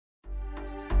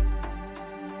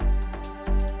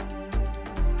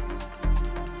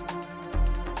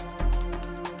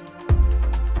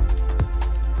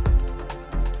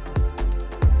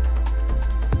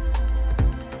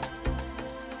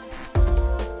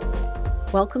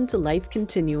Welcome to Life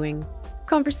Continuing,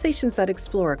 conversations that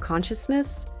explore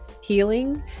consciousness,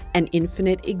 healing, and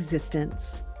infinite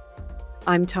existence.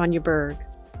 I'm Tanya Berg.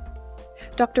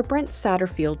 Dr. Brent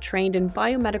Satterfield trained in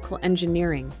biomedical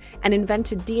engineering and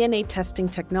invented DNA testing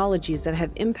technologies that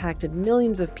have impacted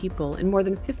millions of people in more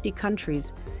than 50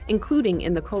 countries, including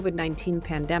in the COVID-19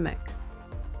 pandemic.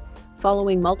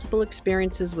 Following multiple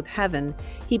experiences with heaven,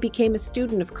 he became a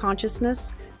student of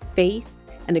consciousness, faith,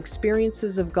 and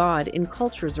experiences of God in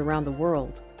cultures around the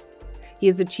world. He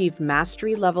has achieved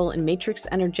mastery level in matrix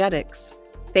energetics,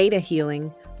 theta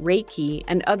healing, Reiki,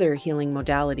 and other healing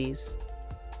modalities.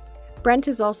 Brent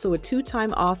is also a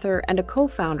two-time author and a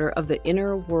co-founder of the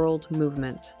Inner World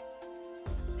Movement.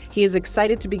 He is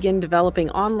excited to begin developing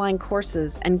online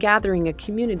courses and gathering a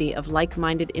community of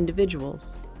like-minded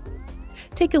individuals.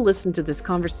 Take a listen to this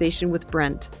conversation with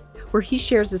Brent, where he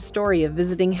shares a story of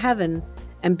visiting heaven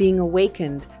and being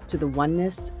awakened to the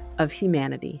oneness of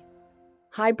humanity.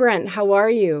 Hi, Brent. How are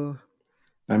you?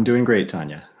 I'm doing great,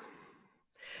 Tanya.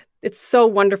 It's so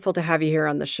wonderful to have you here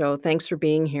on the show. Thanks for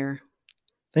being here.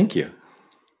 Thank you.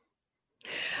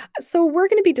 So we're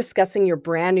going to be discussing your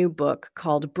brand new book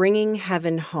called Bringing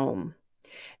Heaven Home.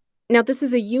 Now, this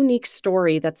is a unique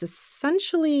story that's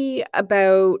essentially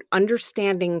about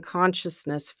understanding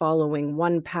consciousness following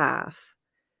one path,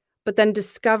 but then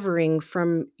discovering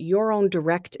from your own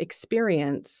direct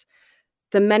experience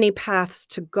the many paths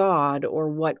to God, or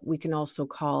what we can also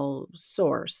call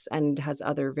Source, and has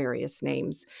other various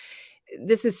names.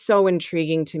 This is so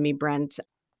intriguing to me, Brent.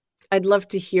 I'd love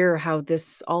to hear how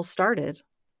this all started.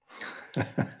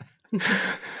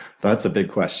 That's a big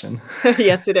question.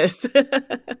 Yes, it is.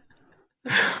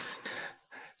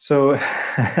 So,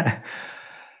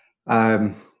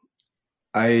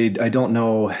 I don't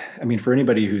know. I mean, for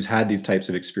anybody who's had these types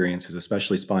of experiences,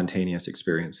 especially spontaneous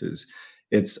experiences,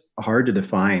 it's hard to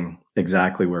define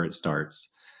exactly where it starts,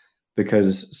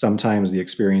 because sometimes the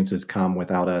experiences come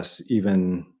without us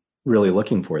even really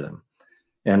looking for them.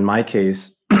 In my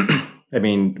case, I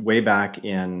mean, way back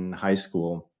in high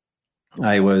school,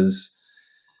 I was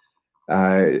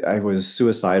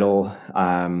suicidal.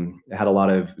 Had a lot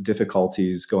of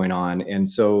difficulties going on, and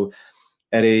so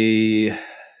at a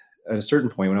certain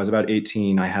point, when I was about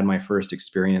 18, I had my first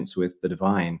experience with the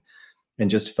divine, and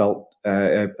just felt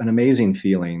an amazing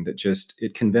feeling that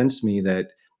it convinced me that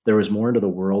there was more to the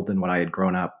world than what I had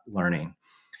grown up learning,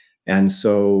 and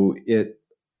so it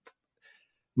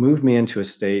moved me into a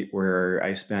state where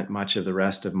I spent much of the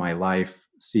rest of my life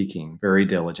seeking very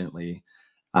diligently,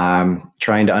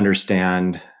 trying to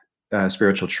understand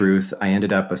spiritual truth. I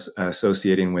ended up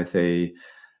associating with a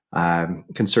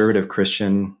conservative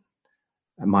Christian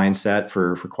mindset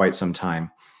for quite some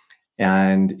time.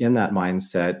 And in that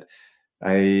mindset,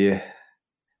 I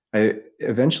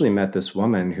eventually met this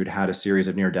woman who'd had a series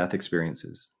of near-death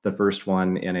experiences, the first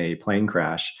one in a plane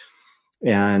crash.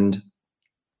 And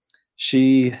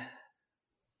she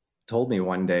told me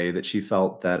one day that she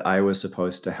felt that I was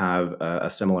supposed to have a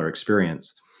similar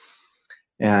experience.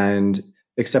 And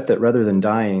except that rather than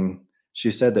dying, she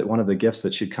said that one of the gifts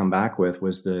that she'd come back with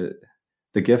was the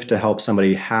gift to help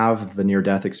somebody have the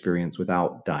near-death experience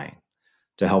without dying,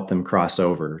 to help them cross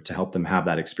over, to help them have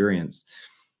that experience.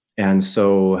 And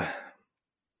so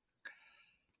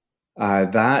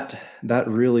that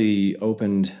really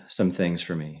opened some things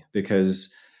for me,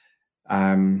 because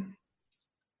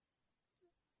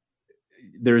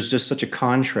there's just such a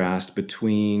contrast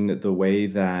between the way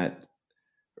that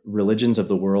religions of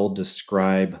the world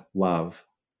describe love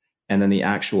and then the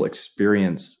actual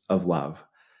experience of love.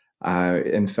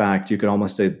 In fact, you could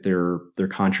almost say they're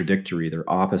contradictory, they're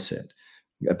opposite,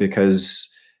 because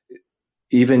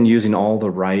even using all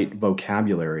the right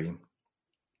vocabulary,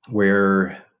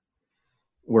 where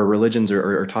religions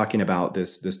are talking about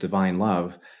this divine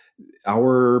love,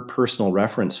 our personal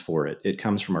reference for it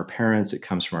comes from our parents, it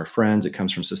comes from our friends, it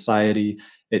comes from society,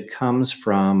 it comes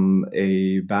from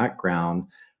a background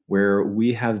where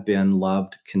we have been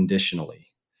loved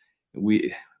conditionally.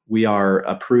 We are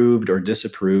approved or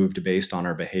disapproved based on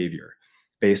our behavior,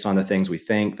 based on the things we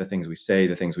think, the things we say,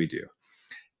 the things we do.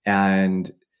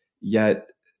 And yet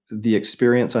the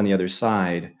experience on the other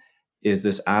side is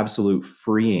this absolute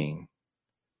freeing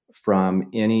from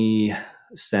any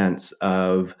sense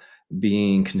of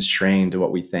being constrained to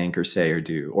what we think or say or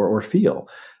do or feel.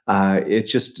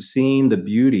 It's just seeing the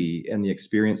beauty and the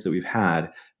experience that we've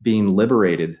had, being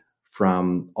liberated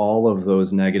from all of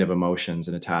those negative emotions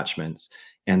and attachments,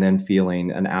 and then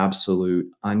feeling an absolute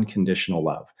unconditional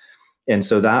love. And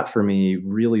so that for me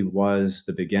really was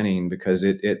the beginning, because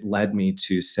it led me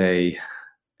to say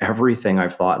everything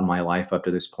I've thought in my life up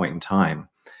to this point in time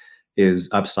is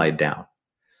upside down.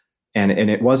 And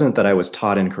it wasn't that I was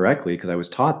taught incorrectly, because I was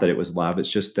taught that it was love. It's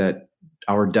just that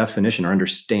our definition, our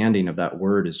understanding of that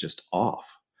word is just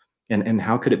off. And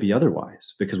how could it be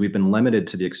otherwise? Because we've been limited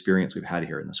to the experience we've had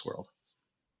here in this world.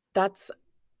 That's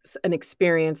an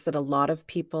experience that a lot of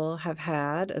people have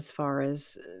had as far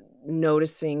as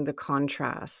noticing the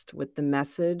contrast with the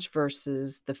message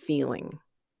versus the feeling.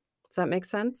 Does that make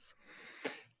sense?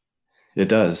 It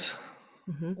does.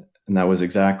 Mhm. And that was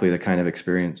exactly the kind of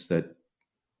experience that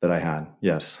I had.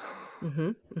 Yes.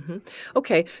 Mhm, mhm.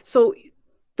 Okay, so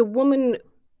the woman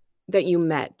that you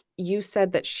met, you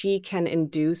said that she can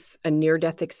induce a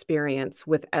near-death experience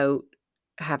without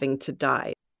having to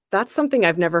die. That's something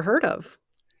I've never heard of.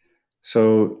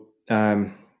 So,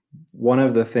 one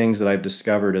of the things that I've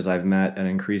discovered as I've met an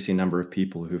increasing number of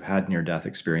people who've had near death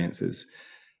experiences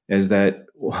is that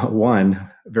one,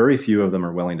 very few of them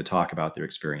are willing to talk about their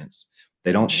experience.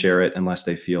 They don't Mhm. share it unless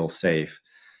they feel safe.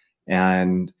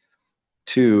 And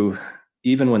two,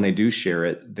 even when they do share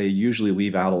it, they usually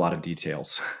leave out a lot of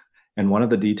details. And one of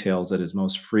the details that is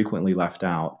most frequently left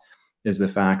out is the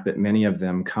fact that many of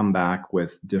them come back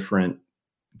with different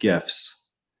gifts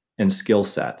and skill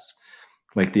sets,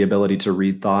 like the ability to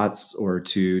read thoughts, or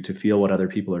to feel what other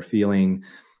people are feeling,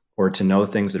 or to know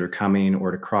things that are coming,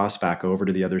 or to cross back over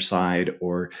to the other side,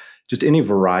 or just any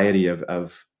variety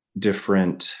of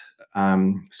different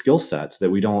skill sets that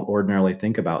we don't ordinarily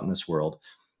think about in this world.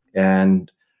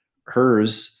 And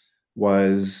hers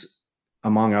was,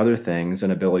 among other things,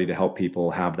 an ability to help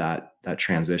people have that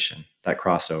transition, that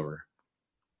crossover.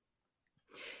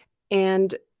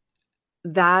 And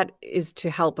that is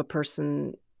to help a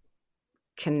person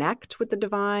connect with the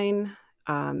divine,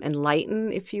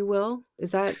 enlighten, if you will?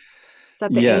 Is that the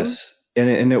aim? Yes,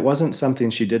 and it wasn't something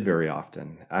she did very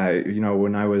often.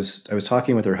 When I was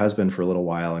talking with her husband for a little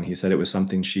while, and he said it was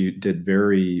something she did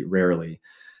very rarely,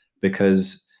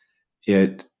 because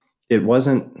it it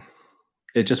wasn't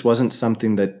it just wasn't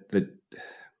something that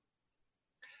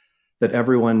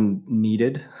everyone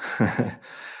needed.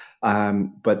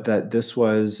 But that this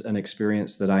was an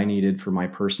experience that I needed for my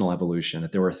personal evolution,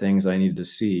 that there were things I needed to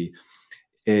see.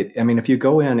 I mean, if you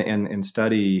go in and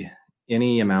study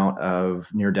any amount of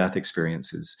near death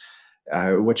experiences,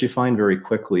 what you find very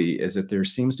quickly is that there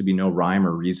seems to be no rhyme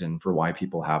or reason for why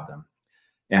people have them.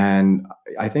 And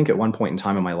I think at one point in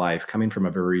time in my life, coming from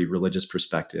a very religious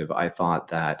perspective, I thought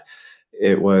that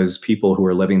it was people who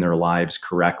were living their lives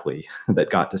correctly that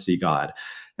got to see God,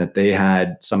 that they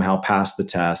had somehow passed the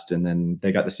test, and then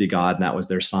they got to see God, and that was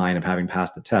their sign of having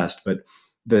passed the test. But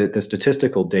the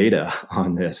statistical data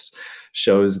on this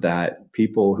shows that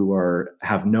people who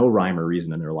have no rhyme or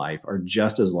reason in their life are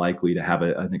just as likely to have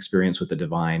an experience with the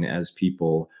divine as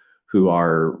people who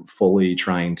are fully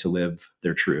trying to live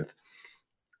their truth.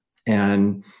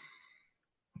 And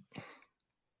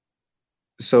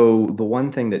so the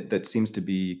one thing that seems to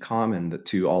be common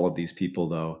to all of these people,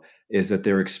 though, is that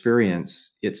their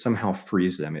experience, it somehow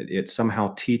frees them. It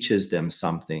somehow teaches them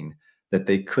something that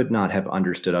they could not have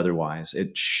understood otherwise.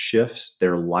 It shifts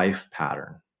their life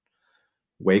pattern,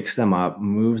 wakes them up,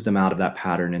 moves them out of that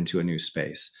pattern into a new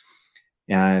space.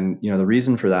 And the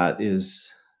reason for that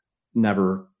is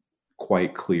never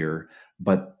quite clear,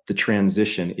 but the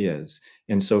transition is.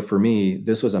 And so for me,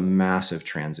 this was a massive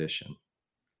transition,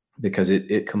 because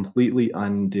it completely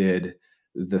undid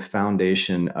the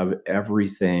foundation of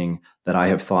everything that I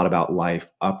have thought about life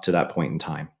up to that point in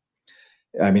time.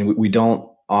 I mean, we don't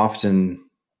often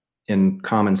in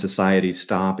common society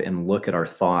stop and look at our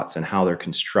thoughts and how they're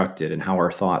constructed, and how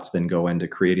our thoughts then go into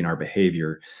creating our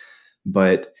behavior.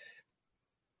 But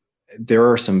there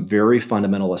are some very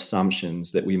fundamental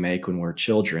assumptions that we make when we're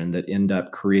children that end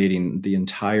up creating the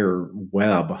entire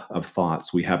web of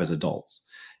thoughts we have as adults,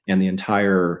 and the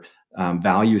entire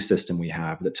value system we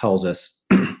have that tells us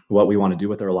what we want to do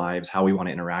with our lives, how we want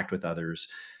to interact with others.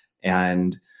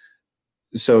 And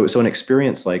so an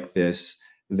experience like this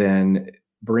then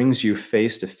brings you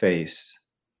face to face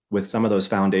with some of those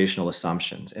foundational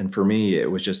assumptions. And for me, it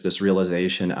was just this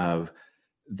realization of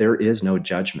there is no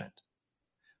judgment.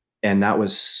 And that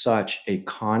was such a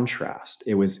contrast.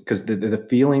 It was because the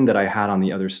feeling that I had on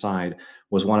the other side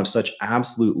was one of such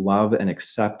absolute love and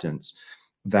acceptance,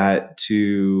 that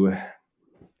to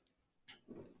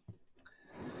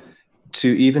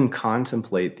even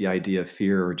contemplate the idea of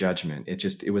fear or judgment,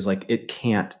 it was like it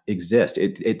can't exist.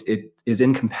 It is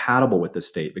incompatible with the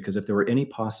state, because if there were any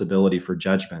possibility for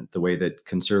judgment, the way that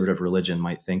conservative religion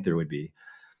might think there would be,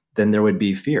 then there would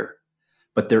be fear.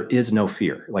 But there is no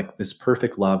fear. Like, this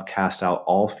perfect love casts out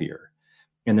all fear.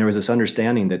 And there was this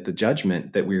understanding that the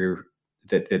judgment that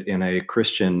in a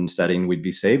Christian setting we'd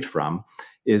be saved from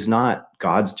is not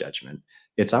God's judgment.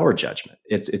 it's our judgment.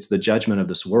 It's the judgment of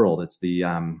this world. It's the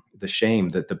shame,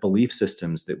 that the belief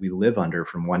systems that we live under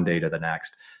from one day to the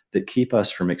next, that keep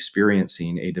us from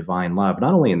experiencing a divine love,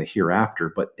 not only in the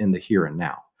hereafter, but in the here and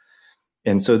now.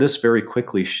 And so this very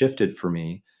quickly shifted for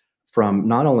me from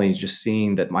not only just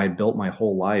seeing that I built my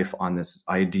whole life on this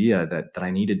idea that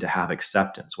I needed to have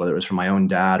acceptance, whether it was from my own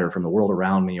dad or from the world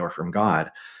around me or from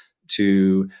God,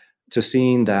 to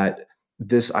seeing that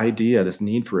this idea, this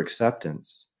need for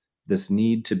acceptance, this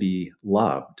need to be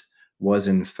loved, was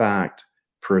in fact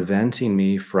preventing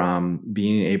me from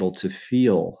being able to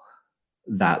feel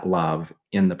that love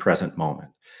in the present moment.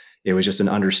 It was just an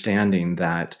understanding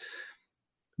that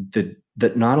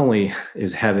that not only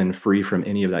is heaven free from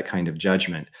any of that kind of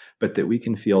judgment, but that we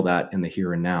can feel that in the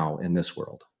here and now in this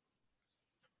world.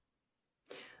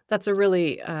 That's a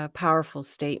really powerful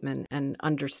statement and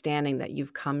understanding that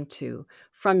you've come to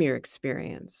from your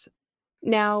experience.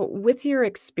 Now, with your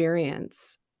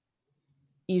experience,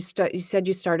 you said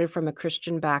you started from a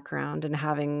Christian background and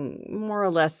having more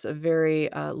or less a very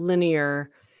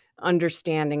linear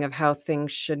understanding of how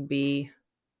things should be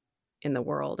in the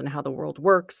world and how the world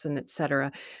works and et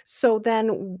cetera. So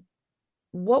then,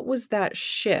 what was that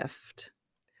shift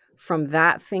from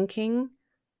that thinking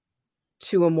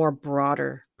to a more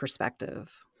broader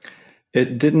perspective?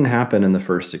 It didn't happen in the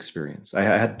first experience. I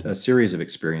had a series of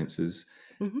experiences,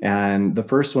 Mhm. and the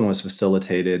first one was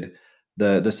facilitated.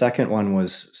 The second one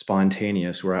was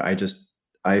spontaneous, where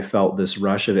I felt this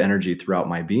rush of energy throughout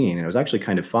my being. And it was actually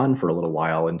kind of fun for a little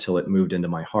while until it moved into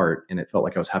my heart and it felt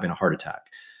like I was having a heart attack.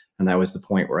 And that was the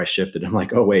point where I shifted. I'm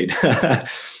like, oh wait,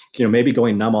 maybe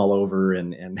going numb all over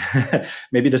and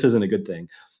maybe this isn't a good thing.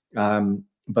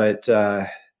 But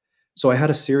So I had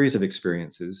a series of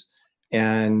experiences,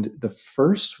 and the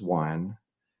first one,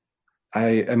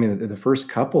 I mean, the first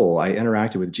couple, I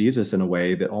interacted with Jesus in a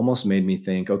way that almost made me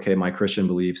think, okay, my Christian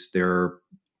beliefs,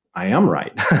 I am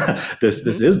right. This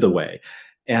Mhm. is the way.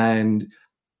 And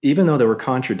even though there were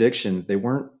contradictions, they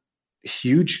weren't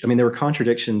huge. I mean, there were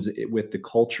contradictions with the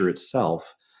culture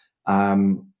itself.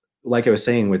 Um, like I was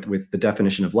saying with the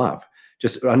definition of love,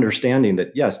 just understanding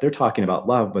that yes, they're talking about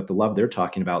love, but the love they're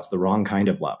talking about is the wrong kind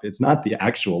of love. It's not the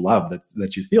actual love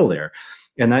that you feel there,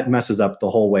 and that messes up the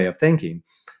whole way of thinking.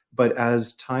 But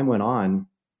as time went on,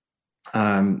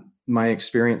 my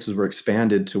experiences were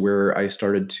expanded to where I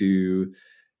started to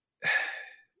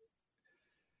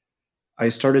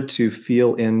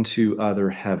feel into other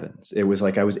heavens. It was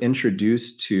like I was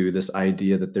introduced to this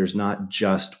idea that there's not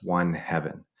just one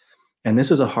heaven. And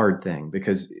this is a hard thing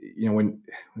because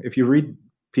if you read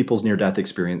people's near death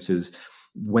experiences,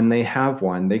 when they have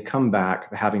one, they come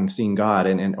back having seen God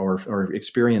or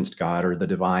experienced God or the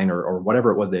divine or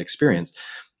whatever it was they experienced.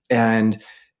 And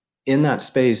in that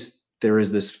space, there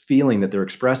is this feeling that they're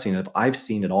expressing of I've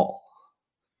seen it all.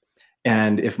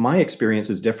 And if my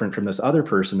experience is different from this other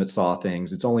person that saw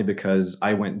things, it's only because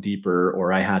I went deeper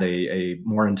or I had a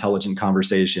more intelligent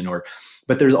conversation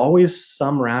but there's always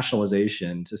some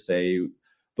rationalization to say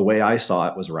the way I saw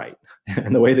it was right.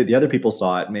 And the way that the other people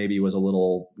saw it maybe was a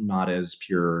little not as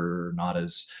pure, not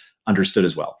as understood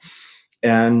as well.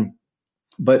 And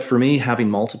but for me, having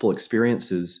multiple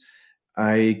experiences,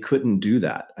 I couldn't do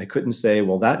that. I couldn't say,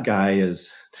 well, that guy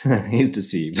is, he's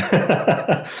deceived.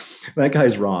 That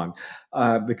guy's wrong.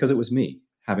 Because it was me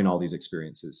having all these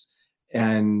experiences.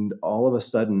 And all of a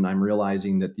sudden, I'm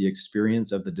realizing that the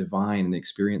experience of the divine and the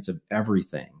experience of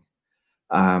everything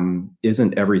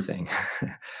isn't everything,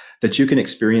 that you can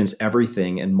experience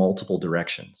everything in multiple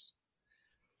directions.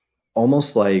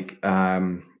 Almost like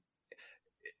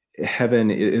heaven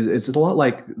is it's a lot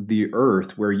like the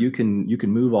earth where you can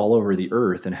move all over the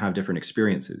earth and have different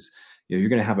experiences. You're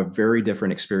going to have a very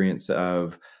different experience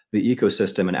of the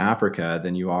ecosystem in Africa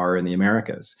than you are in the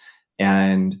Americas.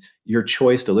 And your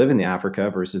choice to live in the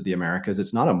Africa versus the Americas,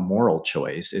 it's not a moral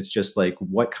choice. It's just like,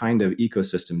 what kind of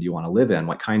ecosystem do you want to live in?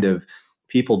 What kind of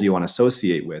people do you want to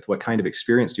associate with? What kind of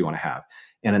experience do you want to have?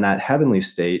 And in that heavenly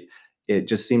state, it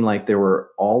just seemed like there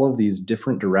were all of these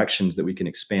different directions that we can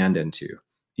expand into,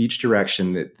 each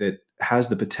direction that has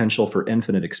the potential for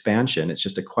infinite expansion. It's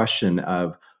just a question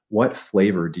of what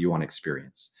flavor do you want to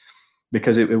experience?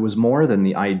 Because it was more than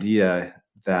the idea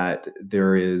that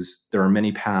there are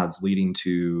many paths leading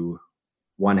to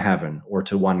one heaven or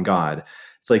to one God.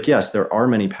 It's like, yes, there are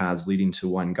many paths leading to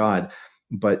one God,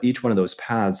 but each one of those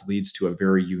paths leads to a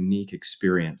very unique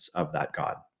experience of that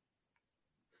God.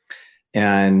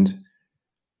 And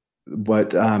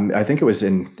but I think it was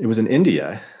in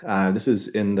India. This is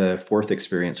in the fourth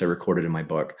experience I recorded in my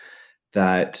book,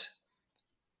 that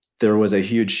there was a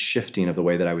huge shifting of the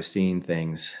way that I was seeing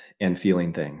things and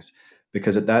feeling things.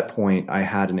 because at that point I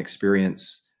had an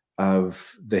experience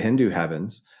of the Hindu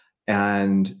heavens,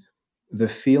 and the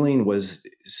feeling was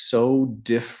so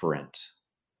different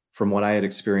from what I had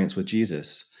experienced with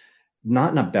Jesus,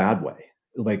 not in a bad way.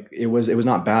 Like it was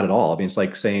not bad at all. I mean, it's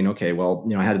like saying, okay, well,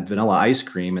 I had vanilla ice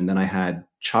cream and then I had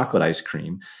chocolate ice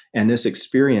cream, and this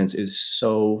experience is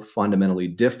so fundamentally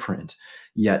different,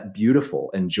 yet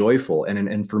beautiful and joyful.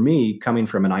 And for me, coming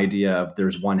from an idea of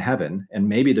there's one heaven, and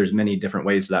maybe there's many different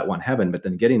ways to that one heaven, but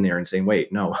then getting there and saying,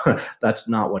 wait, no, that's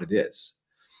not what it is.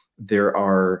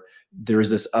 There is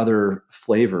this other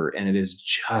flavor, and it is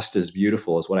just as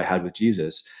beautiful as what I had with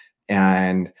Jesus.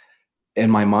 And in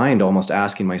my mind, almost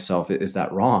asking myself, is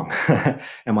that wrong?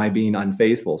 Am I being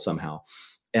unfaithful somehow?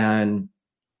 And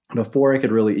before I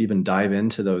could really even dive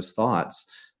into those thoughts,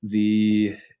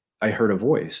 the I heard a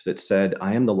voice that said,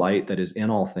 I am the light that is in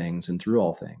all things and through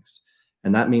all things.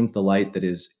 And that means the light that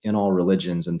is in all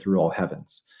religions and through all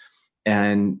heavens.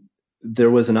 And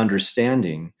there was an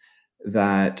understanding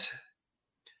that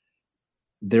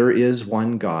there is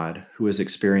one God who is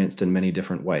experienced in many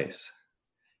different ways.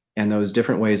 And those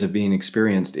different ways of being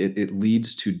experienced, it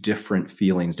leads to different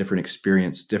feelings, different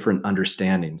experience, different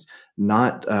understandings.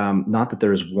 Not that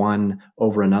there's one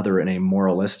over another in a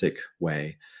moralistic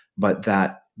way, but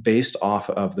that based off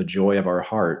of the joy of our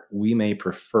heart, we may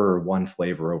prefer one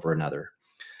flavor over another,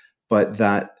 but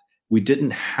that we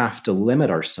didn't have to limit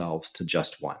ourselves to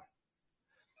just one.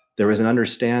 There was an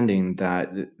understanding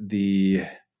that the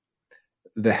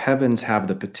heavens have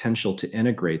the potential to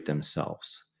integrate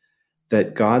themselves,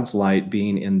 that God's light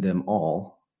being in them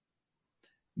all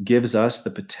gives us the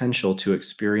potential to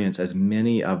experience as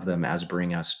many of them as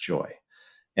bring us joy.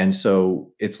 And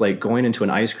so it's like going into an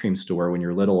ice cream store when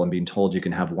you're little and being told you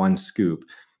can have one scoop.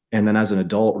 And then as an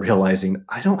adult, realizing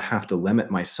I don't have to limit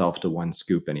myself to one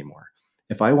scoop anymore.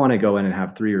 If I want to go in and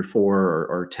have three or four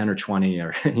or 10 or 20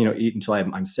 or, eat until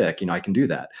I'm sick, I can do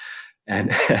that.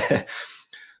 And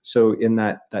so in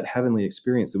that heavenly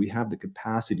experience, that we have the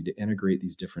capacity to integrate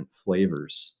these different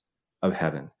flavors of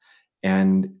heaven,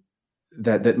 and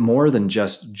that more than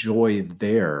just joy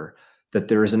there, that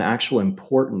there is an actual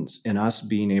importance in us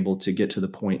being able to get to the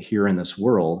point here in this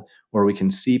world where we can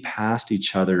see past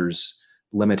each other's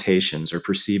limitations or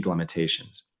perceived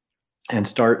limitations and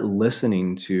start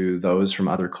listening to those from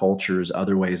other cultures,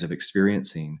 other ways of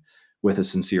experiencing with a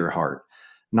sincere heart,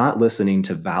 not listening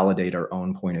to validate our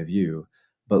own point of view,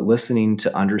 but listening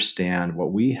to understand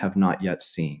what we have not yet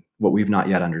seen, what we've not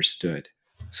yet understood.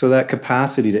 So that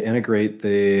capacity to integrate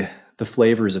the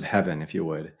flavors of heaven, if you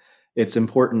would, it's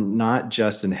important not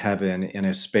just in heaven in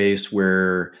a space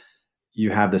where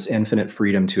you have this infinite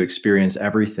freedom to experience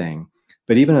everything,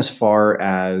 but even as far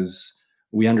as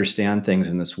we understand things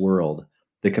in this world,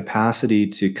 the capacity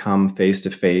to come face to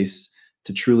face,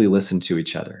 to truly listen to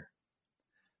each other,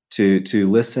 to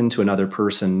listen to another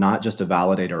person, not just to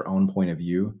validate our own point of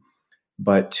view,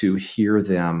 but to hear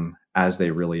them as they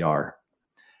really are.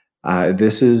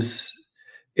 This is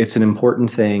It's an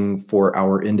important thing for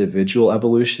our individual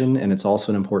evolution, and it's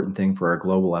also an important thing for our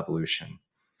global evolution.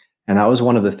 And that was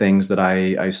one of the things that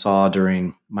I saw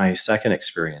during my second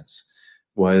experience,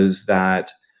 was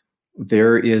that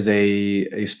there is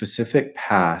a specific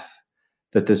path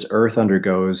that this earth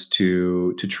undergoes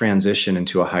to transition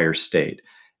into a higher state.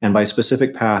 And by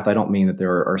specific path, I don't mean that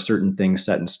there are certain things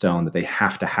set in stone that they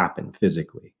have to happen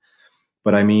physically.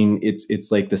 But I mean,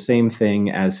 it's like the same thing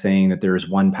as saying that there is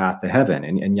one path to heaven,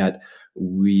 and yet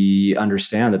we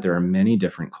understand that there are many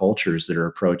different cultures that are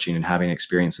approaching and having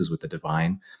experiences with the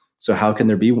divine. So how can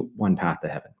there be one path to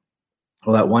heaven?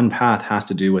 Well, that one path has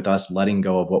to do with us letting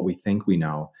go of what we think we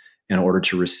know in order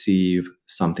to receive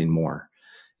something more,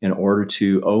 in order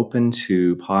to open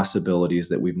to possibilities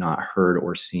that we've not heard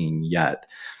or seen yet.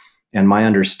 And my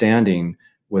understanding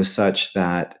was such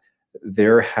that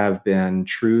there have been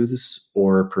truths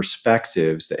or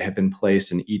perspectives that have been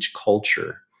placed in each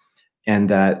culture, and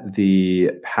that the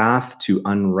path to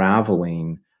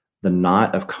unraveling the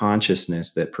knot of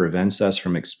consciousness that prevents us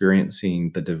from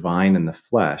experiencing the divine in the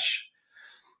flesh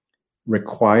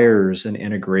requires an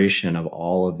integration of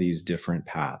all of these different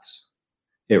paths.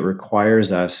 It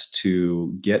requires us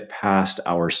to get past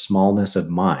our smallness of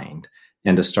mind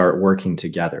and to start working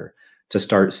together, to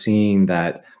start seeing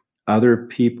that other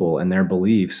people and their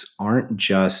beliefs aren't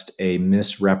just a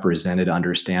misrepresented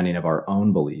understanding of our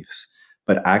own beliefs,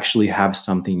 but actually have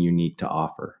something unique to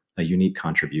offer, a unique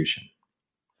contribution.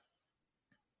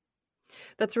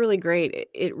 That's really great.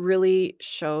 It really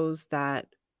shows that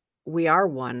we are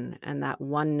one and that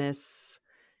oneness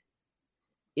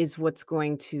is what's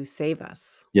going to save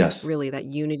us. Yes. Really, that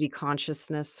unity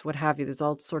consciousness, what have you. There's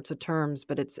all sorts of terms,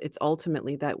 but it's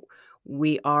ultimately that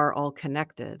We are all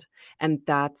connected. And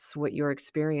that's what your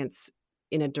experience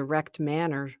in a direct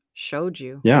manner showed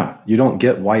you. Yeah, you don't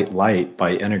get white light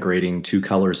by integrating two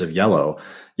colors of yellow.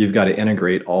 You've got to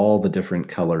integrate all the different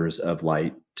colors of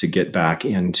light to get back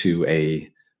into a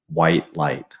white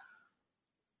light.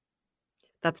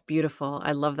 That's beautiful.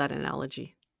 I love that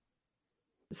analogy.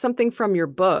 Something from your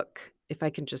book, if I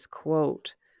can just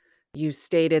quote, you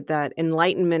stated that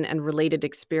enlightenment and related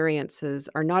experiences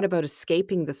are not about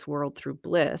escaping this world through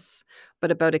bliss,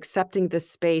 but about accepting this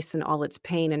space and all its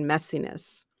pain and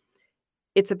messiness.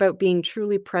 It's about being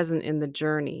truly present in the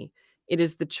journey. It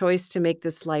is the choice to make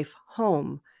this life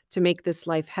home, to make this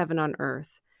life heaven on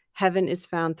earth. Heaven is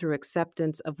found through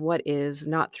acceptance of what is,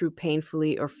 not through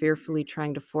painfully or fearfully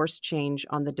trying to force change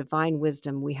on the divine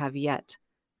wisdom we have yet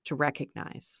to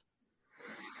recognize.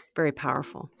 Very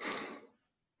powerful.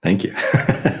 Thank you.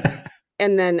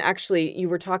 And then actually, you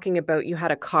were talking about you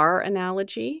had a car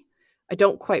analogy. I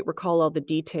don't quite recall all the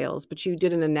details, but you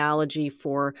did an analogy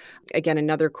for, again,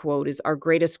 another quote is, "Our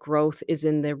greatest growth is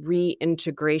in the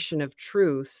reintegration of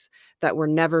truths that were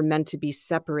never meant to be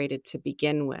separated to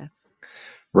begin with."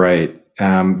 Right.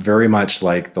 Very much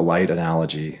like the light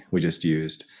analogy we just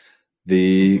used.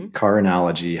 The car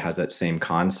analogy has that same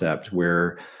concept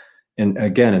where, and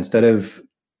again, instead of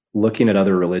looking at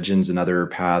other religions and other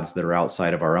paths that are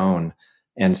outside of our own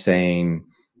and saying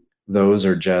those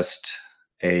are just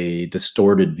a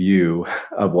distorted view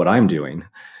of what I'm doing,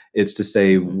 it's to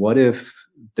say, what if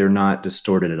they're not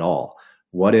distorted at all?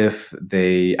 What if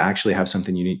they actually have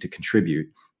something unique to contribute,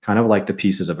 kind of like the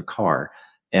pieces of a car?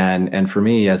 And for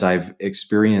me, as I've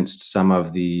experienced some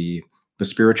of the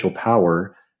spiritual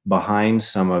power behind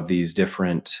some of these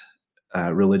different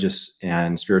religious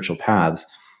and spiritual paths,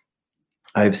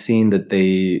 I've seen that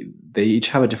they each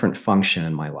have a different function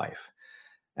in my life.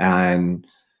 And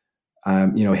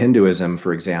Hinduism,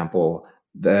 for example,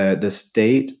 the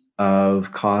state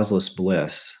of causeless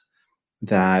bliss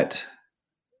that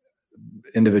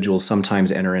individuals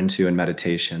sometimes enter into in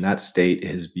meditation, that state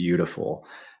is beautiful.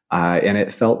 And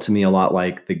it felt to me a lot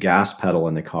like the gas pedal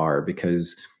in the car,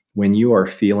 because when you are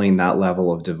feeling that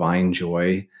level of divine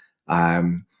joy,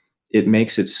 it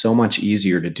makes it so much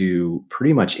easier to do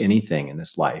pretty much anything in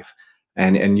this life.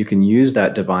 And you can use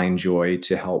that divine joy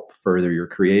to help further your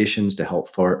creations, to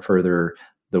help further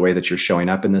the way that you're showing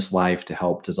up in this life, to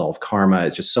help dissolve karma.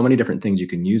 It's just so many different things you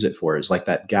can use it for. It's like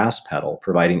that gas pedal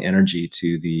providing energy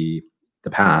to the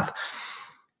path.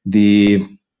 The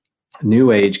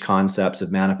New Age concepts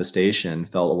of manifestation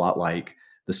felt a lot like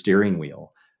the steering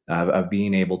wheel of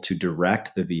being able to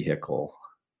direct the vehicle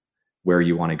where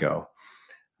you want to go.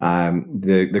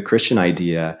 The Christian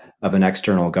idea of an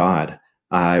external God,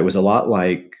 it was a lot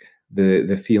like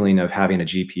the feeling of having a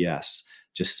GPS,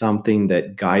 just something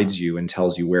that guides you and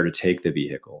tells you where to take the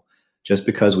vehicle. Just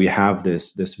because we have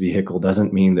this vehicle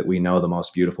doesn't mean that we know the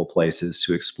most beautiful places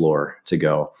to explore, to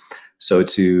go. So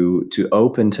to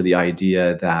open to the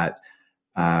idea that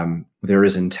there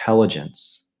is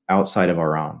intelligence outside of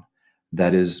our own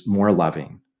that is more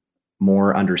loving,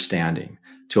 more understanding,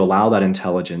 to allow that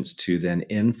intelligence to then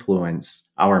influence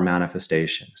our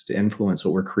manifestations, to influence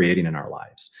what we're creating in our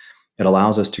lives. It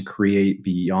allows us to create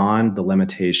beyond the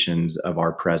limitations of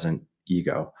our present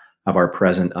ego, of our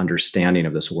present understanding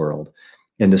of this world,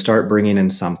 and to start bringing in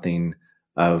something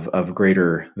of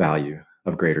greater value,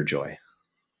 of greater joy.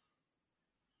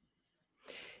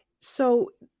 So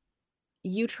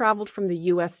you traveled from the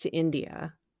US to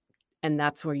India, and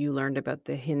that's where you learned about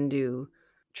the Hindu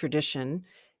tradition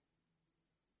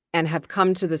and have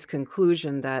come to this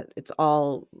conclusion that it's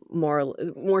all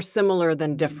more similar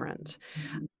than different.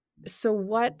 So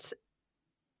what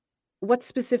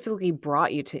specifically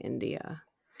brought you to India?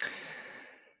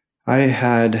 I'd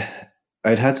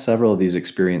had several of these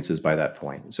experiences by that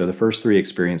point. So the first three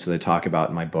experiences I talk about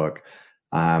in my book,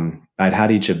 I'd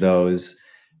had each of those,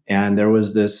 and there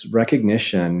was this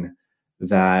recognition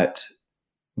that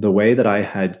the way that I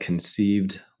had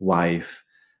conceived life,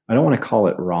 I don't want to call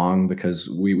it wrong, because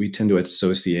we tend to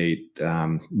associate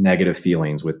negative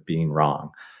feelings with being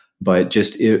wrong, but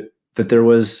just that there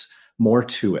was more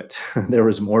to it. There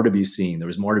was more to be seen. There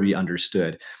was more to be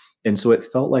understood. And so it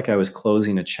felt like I was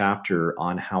closing a chapter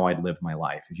on how I'd lived my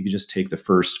life. If you could just take the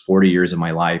first 40 years of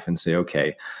my life and say,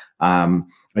 okay,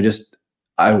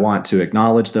 I want to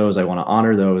acknowledge those. I want to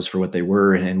honor those for what they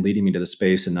were and leading me to the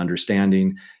space and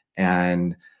understanding.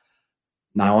 And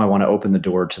now I want to open the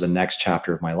door to the next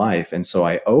chapter of my life. And so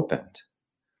I opened,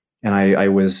 and I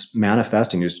was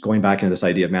manifesting, just going back into this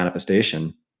idea of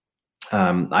manifestation.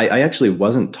 I actually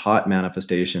wasn't taught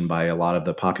manifestation by a lot of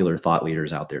the popular thought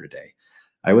leaders out there today.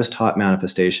 I was taught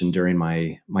manifestation during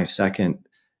my second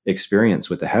experience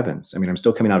with the heavens. I mean, I'm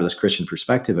still coming out of this Christian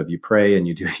perspective of you pray and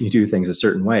you do things a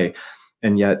certain way.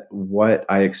 And yet what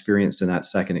I experienced in that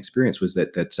second experience was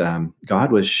that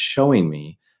God was showing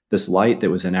me this light that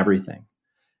was in everything.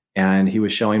 And he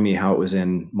was showing me how it was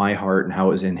in my heart and how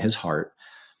it was in his heart.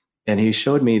 And he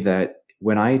showed me that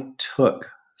when I took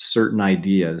certain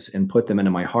ideas and put them into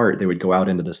my heart, they would go out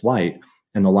into this light.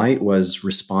 And the light was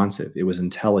responsive, it was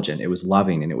intelligent, it was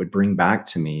loving, and it would bring back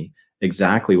to me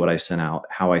exactly what I sent out,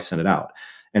 how I sent it out.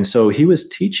 And so he was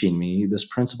teaching me this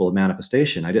principle of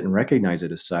manifestation. I didn't recognize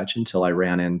it as such until I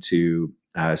ran into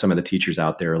some of the teachers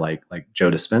out there, like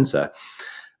Joe Dispenza.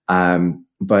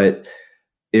 But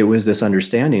it was this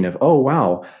understanding of, oh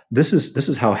wow, this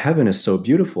is how heaven is so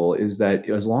beautiful, is that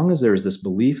as long as there's this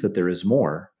belief that there is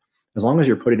more, as long as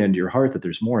you're putting into your heart that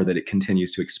there's more, that it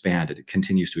continues to expand, it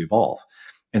continues to evolve.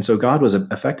 And so God was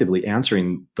effectively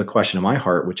answering the question in my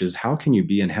heart, which is, how can you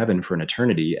be in heaven for an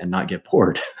eternity and not get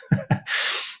bored?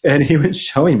 And he was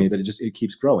showing me that it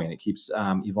keeps growing, it keeps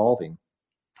evolving.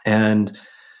 And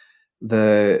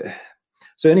the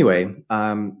so anyway,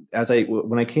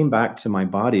 when I came back to my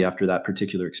body after that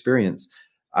particular experience,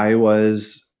 I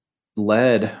was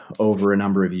led over a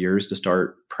number of years to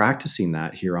start practicing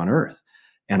that here on earth.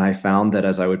 And I found that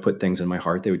as I would put things in my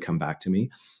heart, they would come back to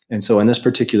me. And so on this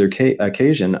particular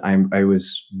occasion, I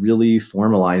was really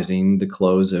formalizing the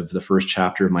close of the first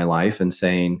chapter of my life and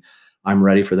saying, I'm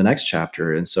ready for the next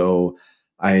chapter. And so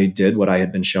I did what I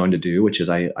had been shown to do, which is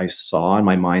I saw in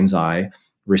my mind's eye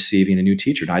receiving a new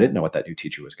teacher. Now, I didn't know what that new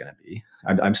teacher was going to be.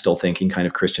 I'm still thinking kind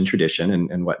of Christian tradition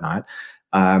and whatnot.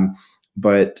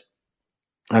 But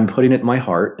I'm putting it in my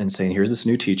heart and saying, here's this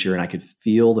new teacher, and I could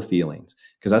feel the feelings,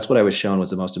 because that's what I was shown was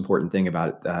the most important thing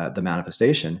about the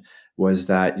manifestation, was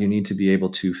that you need to be able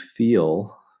to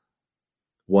feel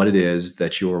what it is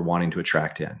that you're wanting to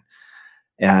attract in.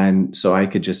 And so I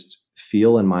could just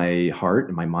feel in my heart,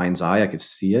 in my mind's eye, I could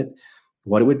see it,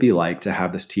 what it would be like to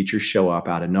have this teacher show up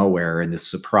out of nowhere, and this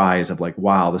surprise of like,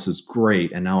 wow, this is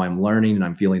great. And now I'm learning and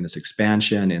I'm feeling this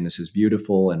expansion, and this is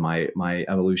beautiful. And my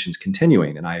evolution's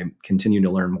continuing, and I continue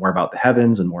to learn more about the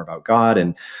heavens and more about God.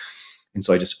 And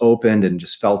so I just opened and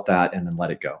just felt that and then let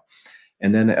it go.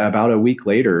 And then about a week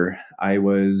later, I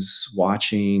was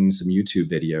watching some YouTube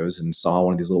videos and saw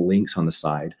one of these little links on the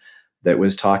side that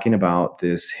was talking about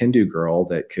this Hindu girl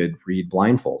that could read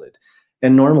blindfolded.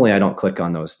 And normally I don't click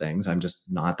on those things. I'm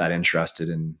just not that interested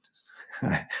in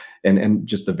and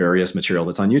just the various material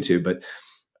that's on YouTube. But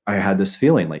I had this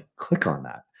feeling like, click on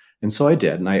that. And so I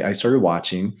did. And I started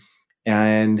watching.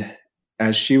 And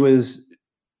as she was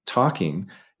talking,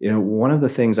 one of the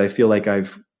things I feel like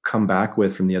I've come back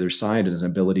with from the other side is an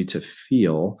ability to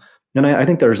feel. And I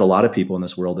think there's a lot of people in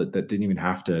this world that didn't even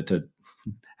have to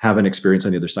have an experience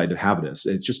on the other side to have this.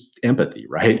 It's just empathy,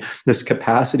 right? This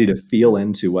capacity to feel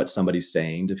into what somebody's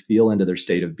saying, to feel into their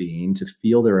state of being, to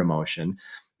feel their emotion.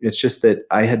 It's just that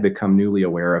I had become newly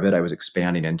aware of it. I was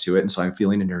expanding into it. And so I'm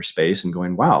feeling in her space and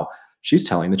going, wow, she's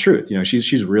telling the truth.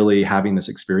 She's really having this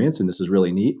experience, and this is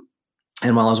really neat.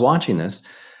 And while I was watching this,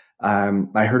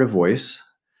 I heard a voice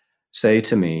say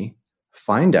to me,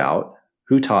 find out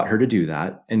who taught her to do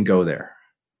that and go there.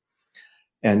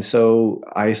 And so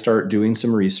I start doing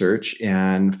some research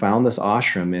and found this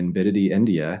ashram in Bidadi,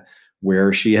 India,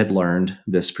 where she had learned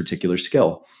this particular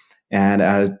skill. And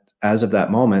as of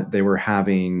that moment, they were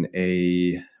having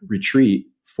a retreat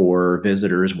for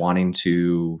visitors wanting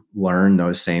to learn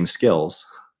those same skills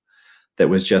that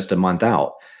was just a month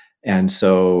out. And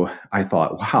so I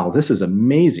thought, wow, this is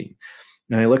amazing.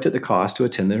 And I looked at the cost to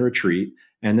attend the retreat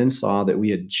and then saw that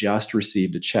we had just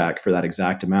received a check for that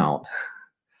exact amount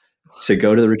to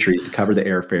go to the retreat, to cover the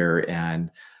airfare.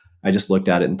 And I just looked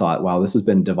at it and thought, wow, this has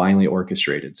been divinely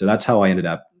orchestrated. So that's how I ended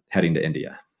up heading to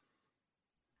India.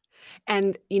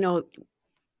 And,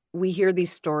 we hear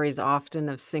these stories often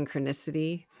of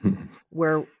synchronicity,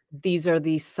 where these are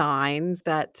the signs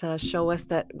that show us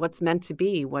that what's meant to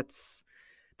be, what's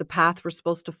the path we're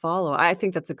supposed to follow. I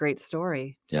think that's a great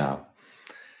story. Yeah.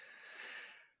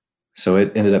 So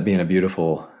it ended up being a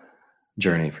beautiful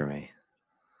journey for me.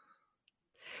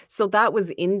 So that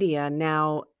was India.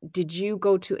 Now, did you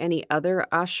go to any other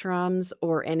ashrams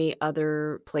or any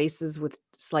other places with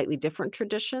slightly different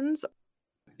traditions?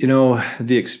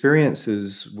 The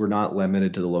experiences were not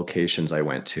limited to the locations I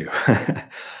went to.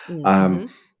 Mhm.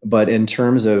 But in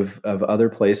terms of other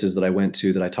places that I went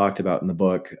to that I talked about in the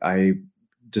book, I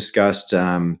discussed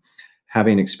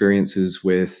having experiences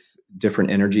with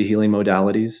different energy healing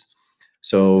modalities.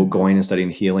 So going and studying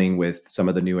healing with some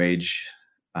of the New Age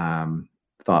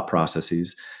thought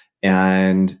processes.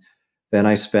 And then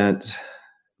I spent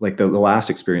like the last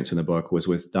experience in the book was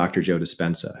with Dr. Joe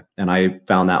Dispenza. And I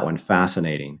found that one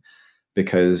fascinating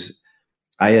because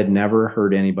I had never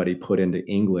heard anybody put into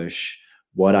English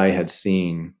what I had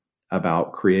seen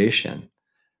about creation,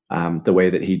 the way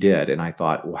that he did. And I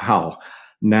thought, wow,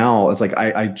 now it's like,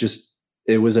 I just,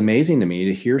 it was amazing to me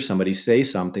to hear somebody say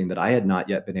something that I had not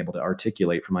yet been able to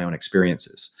articulate from my own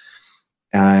experiences.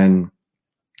 And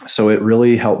so it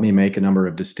really helped me make a number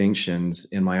of distinctions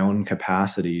in my own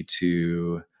capacity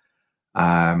to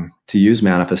use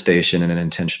manifestation in an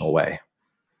intentional way.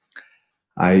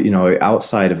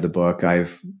 Outside of the book,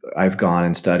 I've gone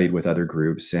and studied with other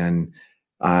groups, and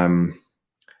the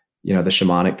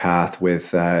shamanic path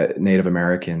with Native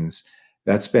Americans.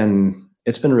 It's been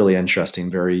really interesting,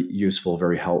 very useful,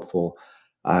 very helpful.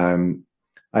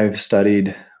 I've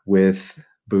studied with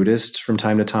Buddhists from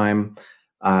time to time,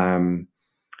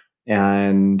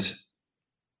 and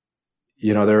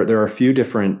there are a few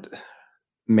different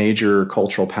major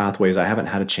cultural pathways I haven't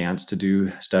had a chance to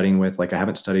do studying with. Like I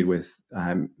haven't studied with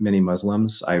many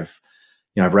Muslims. I've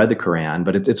read the Quran,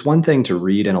 but it's one thing to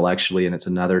read intellectually, and it's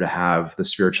another to have the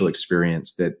spiritual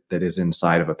experience that is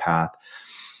inside of a path.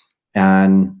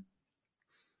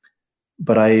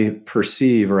 But I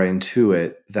perceive, or I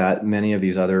intuit, that many of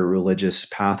these other religious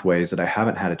pathways that I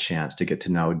haven't had a chance to get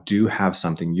to know do have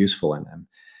something useful in them.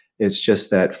 It's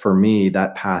just that for me,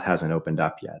 that path hasn't opened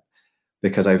up yet,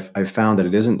 because I've found that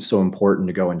it isn't so important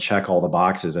to go and check all the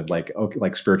boxes of like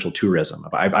spiritual tourism.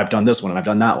 I've done this one and I've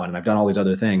done that one and I've done all these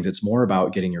other things. It's more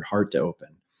about getting your heart to open.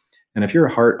 And if your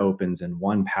heart opens in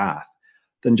one path,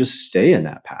 then just stay in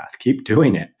that path. Keep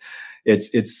doing it.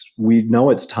 We know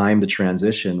it's time to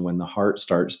transition when the heart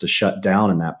starts to shut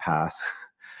down in that path.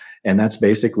 And that's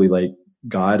basically like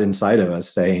God inside of us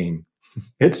saying,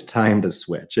 it's time to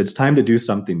switch. It's time to do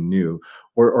something new,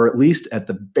 or at least at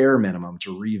the bare minimum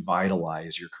to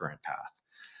revitalize your current path.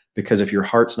 Because if your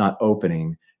heart's not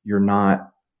opening, you're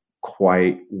not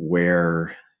quite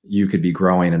where you could be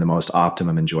growing in the most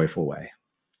optimum and joyful way.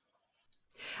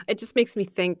 It just makes me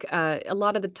think a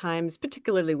lot of the times,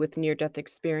 particularly with near-death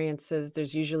experiences,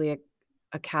 there's usually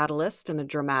a catalyst, and a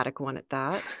dramatic one at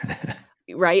that,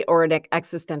 right? Or an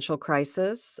existential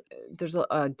crisis. There's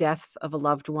a death of a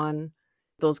loved one.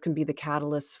 Those can be the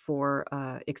catalysts for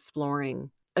exploring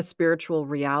a spiritual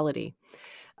reality.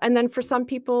 And then for some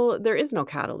people, there is no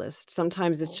catalyst.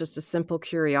 Sometimes it's just a simple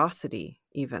curiosity,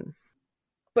 even.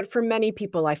 But for many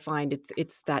people, I find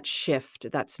it's that shift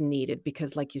that's needed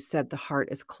because, like you said, the heart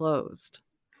is closed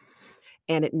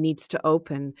and it needs to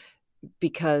open,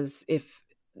 because if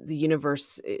the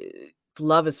universe,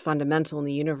 love is fundamental in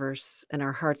the universe and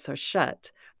our hearts are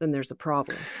shut, then there's a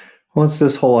problem. Well, it's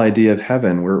this whole idea of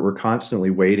heaven. We're constantly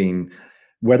waiting,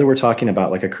 whether we're talking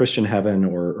about like a Christian heaven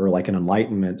or like an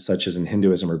enlightenment, such as in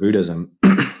Hinduism or Buddhism.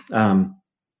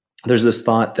 There's this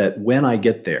thought that when I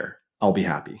get there, I'll be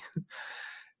happy.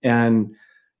 And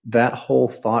that whole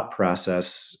thought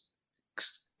process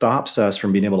stops us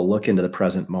from being able to look into the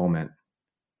present moment.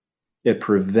 It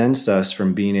prevents us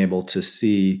from being able to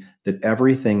see that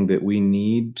everything that we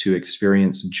need to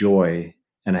experience joy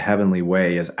in a heavenly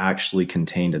way is actually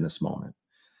contained in this moment.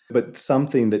 But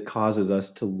something that causes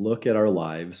us to look at our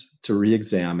lives, to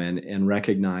re-examine and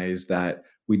recognize that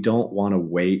we don't want to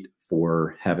wait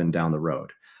for heaven down the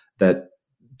road, that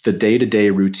the day-to-day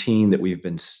routine that we've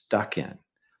been stuck in,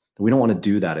 we don't want to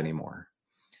do that anymore.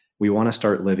 We want to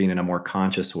start living in a more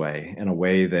conscious way, in a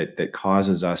way that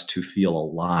causes us to feel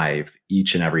alive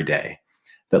each and every day.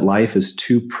 That life is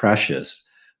too precious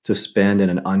to spend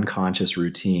in an unconscious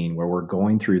routine where we're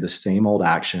going through the same old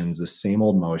actions, the same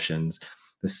old motions,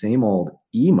 the same old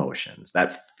emotions,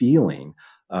 that feeling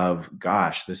of,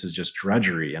 gosh, this is just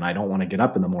drudgery and I don't want to get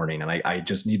up in the morning and I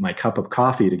just need my cup of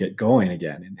coffee to get going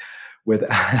again. And with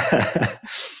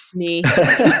Me.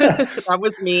 That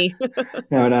was me.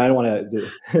 No, I don't want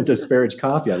to disparage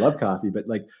coffee. I love coffee, but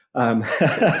like,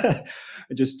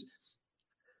 just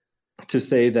to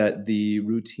say that the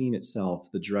routine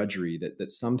itself, the drudgery,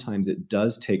 that sometimes it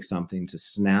does take something to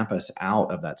snap us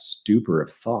out of that stupor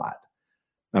of thought,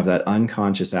 of that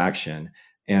unconscious action,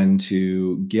 and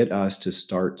to get us to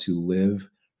start to live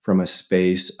from a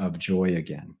space of joy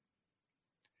again.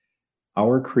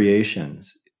 Our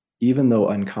creations, even though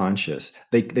unconscious,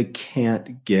 they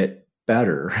can't get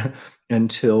better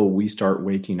until we start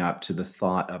waking up to the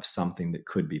thought of something that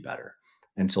could be better,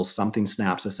 until something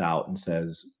snaps us out and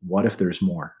says, what if there's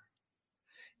more?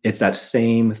 It's that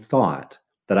same thought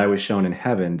that I was shown in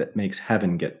heaven that makes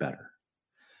heaven get better.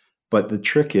 But the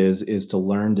trick is to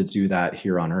learn to do that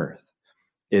here on earth,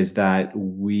 is that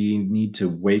we need to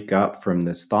wake up from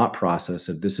this thought process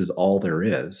of this is all there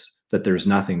is, that there's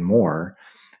nothing more,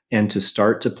 and to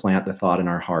start to plant the thought in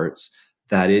our hearts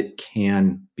that it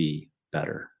can be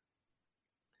better.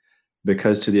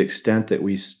 Because to the extent that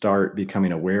we start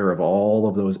becoming aware of all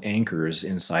of those anchors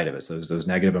inside of us, those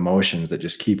negative emotions that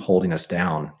just keep holding us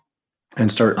down, and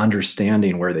start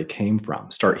understanding where they came from,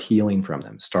 start healing from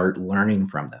them, start learning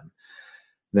from them,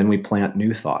 then we plant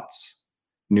new thoughts,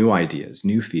 new ideas,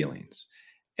 new feelings.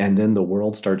 And then the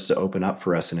world starts to open up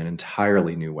for us in an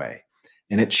entirely new way.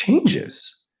 And it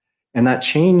changes. And that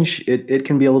change, it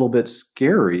can be a little bit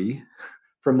scary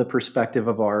from the perspective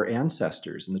of our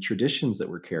ancestors and the traditions that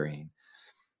we're carrying.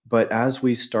 But as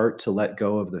we start to let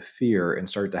go of the fear and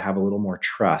start to have a little more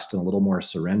trust and a little more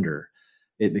surrender,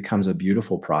 it becomes a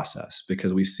beautiful process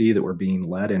because we see that we're being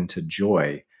led into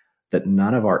joy that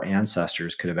none of our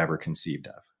ancestors could have ever conceived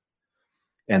of.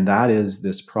 And that is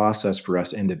this process for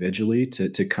us individually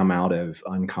to come out of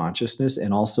unconsciousness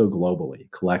and also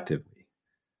globally, collectively.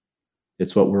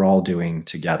 It's what we're all doing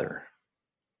together.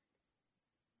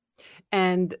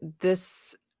 And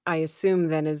this, I assume,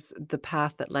 then is the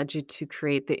path that led you to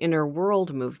create the Inner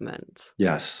World movement.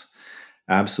 Yes,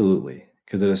 absolutely.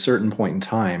 Because at a certain point in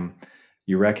time,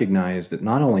 you recognize that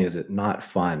not only is it not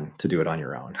fun to do it on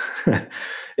your own,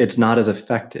 it's not as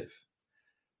effective.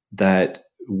 That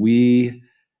we,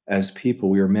 as people,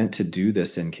 we are meant to do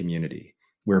this in community.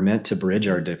 We're meant to bridge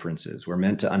our differences. We're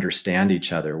meant to understand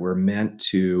each other. We're meant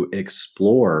to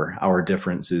explore our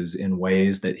differences in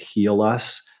ways that heal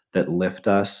us, that lift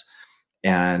us,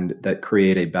 and that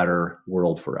create a better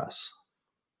world for us.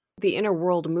 The Inner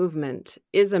World movement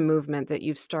is a movement that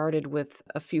you've started with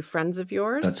a few friends of That's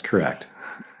yours. correct.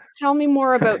 Tell me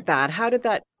more about that. How did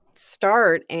that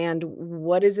start and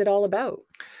what is it all about?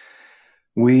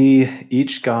 We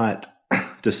each got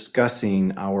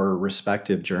discussing our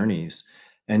respective journeys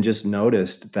and just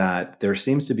noticed that there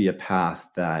seems to be a path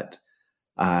that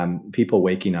people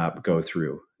waking up go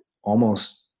through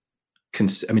almost,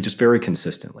 just very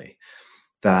consistently.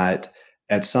 That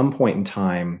at some point in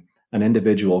time, an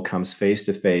individual comes face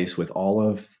to face with all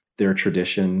of their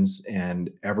traditions and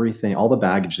everything, all the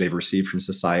baggage they've received from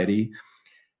society.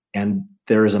 And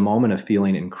there is a moment of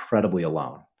feeling incredibly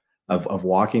alone, of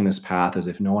walking this path as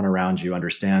if no one around you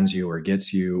understands you or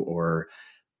gets you, or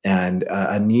and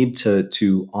a need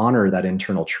to honor that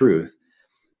internal truth.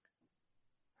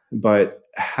 But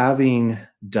having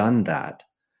done that,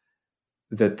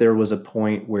 that there was a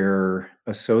point where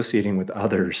associating with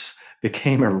others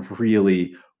became a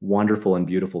really wonderful and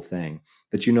beautiful thing.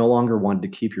 That you no longer wanted to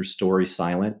keep your story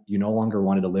silent. You no longer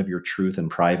wanted to live your truth in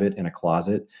private in a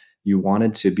closet. You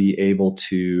wanted to be able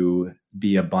to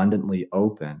be abundantly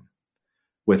open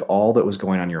with all that was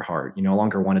going on in your heart. You no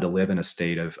longer wanted to live in a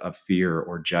state of fear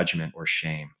or judgment or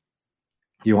shame.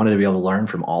 You wanted to be able to learn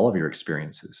from all of your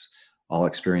experiences, all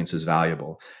experiences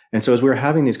valuable. And so as we were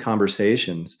having these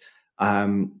conversations,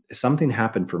 something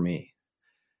happened for me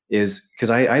is because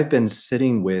I've been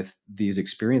sitting with these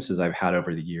experiences I've had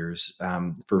over the years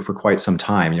for quite some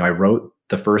time. I wrote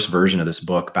the first version of this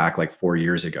book back like 4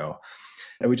 years ago.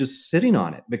 I was just sitting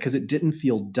on it because it didn't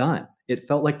feel done. It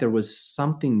felt like there was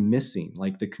something missing,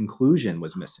 like the conclusion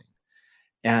was missing.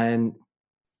 And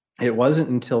it wasn't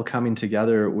until coming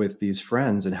together with these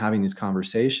friends and having these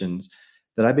conversations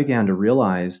that I began to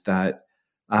realize that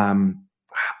um,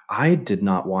 I did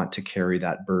not want to carry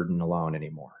that burden alone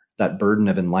anymore. That burden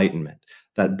of enlightenment,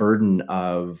 that burden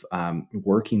of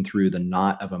working through the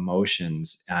knot of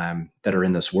emotions that are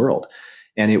in this world.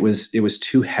 And it was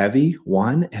too heavy,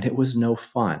 one, and it was no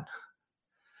fun.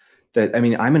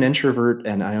 I'm an introvert,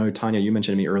 and I know, Tanya, you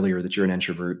mentioned to me earlier that you're an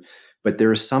introvert, but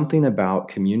there is something about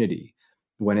community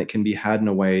when it can be had in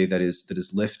a way that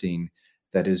is lifting,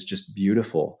 that is just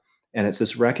beautiful. And it's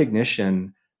this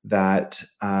recognition that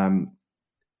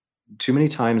too many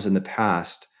times in the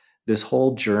past, this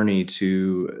whole journey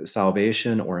to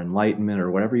salvation or enlightenment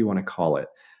or whatever you want to call it,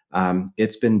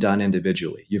 it's been done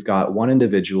individually. You've got one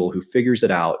individual who figures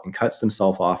it out and cuts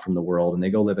themselves off from the world, and they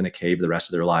go live in a cave the rest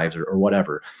of their lives or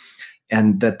whatever.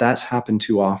 And that's happened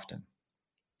too often.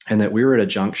 And that we're at a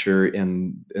juncture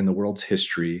in the world's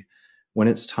history when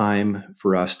it's time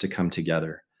for us to come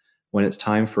together, when it's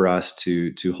time for us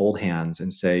to hold hands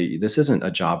and say, this isn't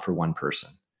a job for one person.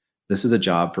 This is a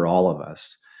job for all of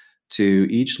us to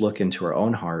each look into our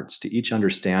own hearts, to each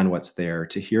understand what's there,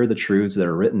 to hear the truths that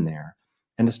are written there,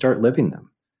 and to start living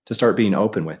them, to start being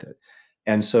open with it.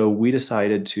 And so we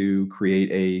decided to create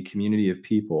a community of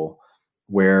people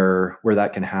where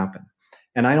that can happen.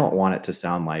 And I don't want it to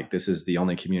sound like this is the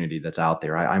only community that's out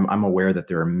there. I'm aware that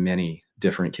there are many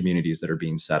different communities that are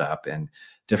being set up and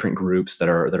different groups that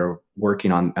are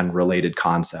working on related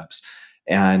concepts.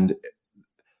 And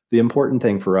The important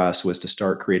thing for us was to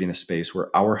start creating a space where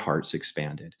our hearts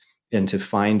expanded into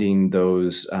finding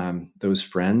those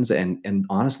friends and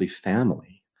honestly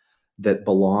family that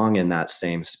belong in that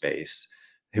same space,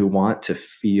 who want to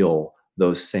feel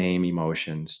those same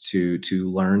emotions, to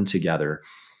learn together.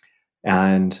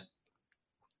 And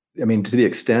I mean, to the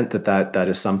extent that that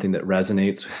is something that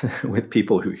resonates with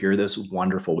people who hear this,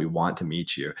 wonderful. We want to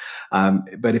meet you.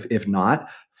 But if not,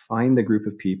 find the group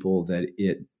of people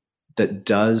that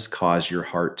does cause your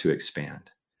heart to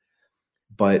expand.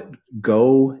 But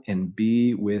go and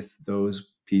be with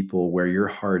those people where your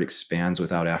heart expands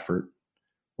without effort,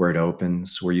 where it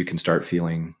opens, where you can start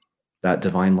feeling that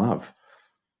divine love.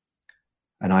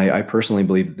 And I personally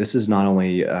believe that this is not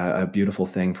only a beautiful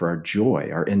thing for our joy,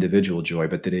 our individual joy,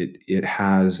 but that it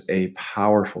has a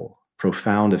powerful,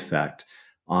 profound effect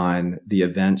on the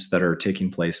events that are taking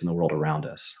place in the world around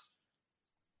us.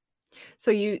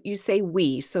 So you say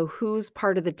we. So who's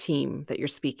part of the team that you're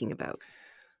speaking about?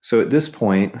 So at this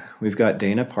point, we've got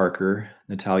Dana Parker,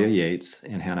 Natalia Yates,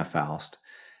 and Hannah Faust.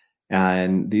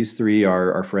 And these three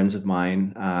are friends of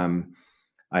mine.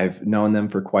 I've known them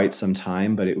for quite some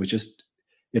time, but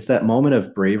it's that moment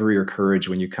of bravery or courage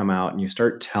when you come out and you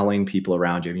start telling people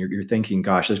around you, and you're thinking,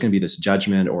 gosh, there's going to be this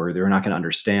judgment or they're not going to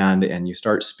understand. And you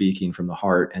start speaking from the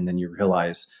heart, and then you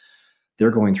realize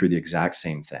they're going through the exact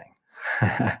same thing.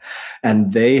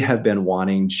 And they have been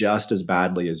wanting just as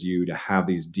badly as you to have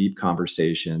these deep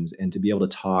conversations and to be able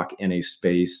to talk in a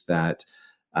space that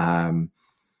um,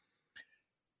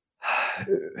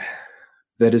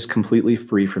 that is completely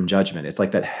free from judgment. It's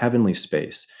like that heavenly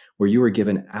space where you are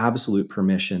given absolute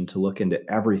permission to look into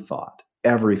every thought,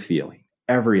 every feeling,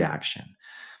 every action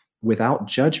without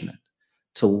judgment,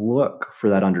 to look for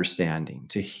that understanding,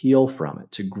 to heal from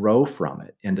it, to grow from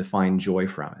it, and to find joy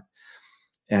from it.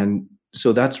 And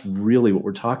so that's really what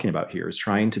we're talking about here, is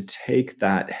trying to take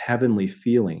that heavenly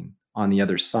feeling on the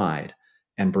other side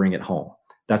and bring it home.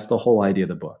 That's the whole idea of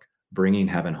the book, bringing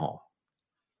heaven home.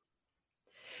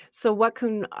 So what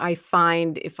can I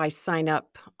find if I sign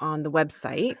up on the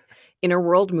website,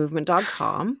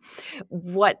 innerworldmovement.com?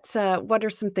 What are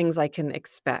some things I can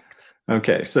expect?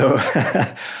 Okay, so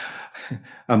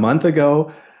a month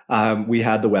ago, we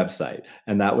had the website,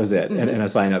 and that was it, Mhm. and a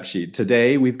sign up sheet.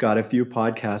 Today, we've got a few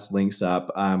podcast links up.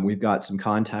 We've got some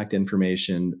contact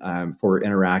information for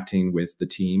interacting with the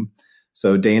team.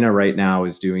 So, Dana right now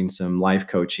is doing some life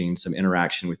coaching, some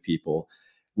interaction with people.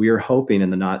 We are hoping in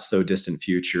the not so distant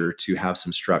future to have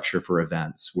some structure for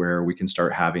events where we can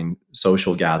start having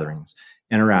social gatherings,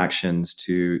 interactions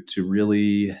to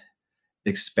really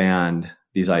expand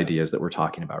these ideas that we're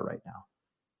talking about right now.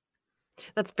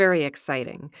 That's very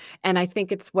exciting, and I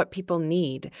think it's what people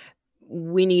need.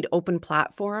 We need open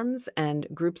platforms and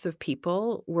groups of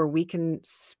people where we can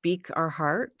speak our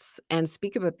hearts and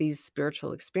speak about these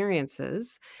spiritual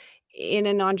experiences in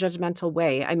a non-judgmental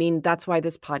way. I mean, that's why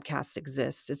this podcast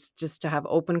exists. It's just to have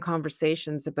open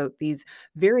conversations about these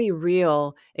very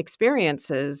real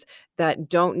experiences that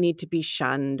don't need to be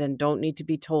shunned and don't need to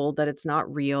be told that it's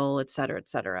not real, et cetera, et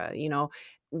cetera.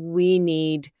 We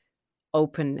need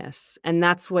openness, and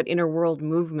that's what Inner World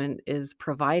Movement is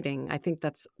providing. I think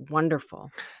that's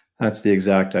wonderful. That's the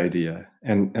exact idea.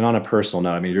 And on a personal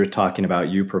note, I mean, you're talking about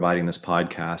you providing this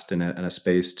podcast in a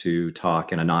space to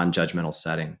talk in a non-judgmental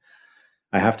setting.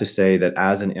 I have to say that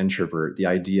as an introvert, the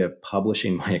idea of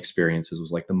publishing my experiences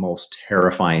was like the most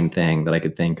terrifying thing that I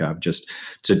could think of, just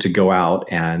to go out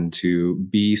and to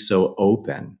be so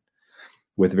open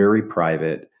with very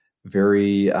private,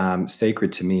 very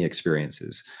sacred to me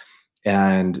experiences.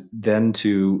 And then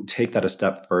to take that a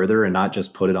step further and not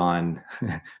just put it on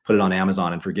put it on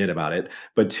Amazon and forget about it,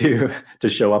 but to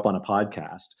show up on a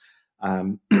podcast.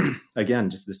 Um,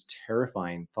 Again, just this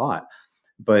terrifying thought,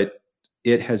 but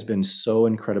it has been so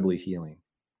incredibly healing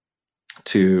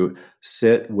to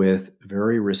sit with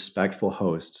very respectful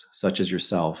hosts such as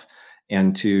yourself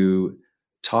and to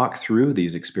talk through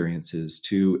these experiences,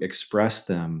 to express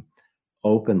them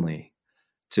openly,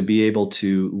 to be able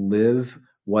to live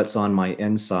what's on my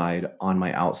inside on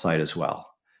my outside as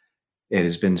well. It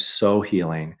has been so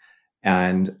healing.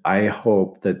 And I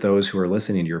hope that those who are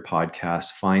listening to your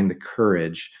podcast find the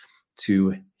courage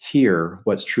to hear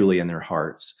what's truly in their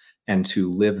hearts and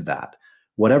to live that,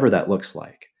 whatever that looks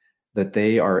like, that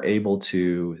they are able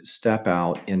to step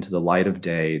out into the light of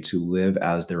day to live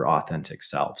as their authentic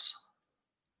selves.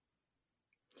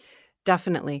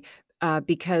 Definitely,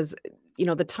 because,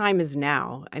 the time is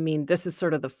now. I mean, this is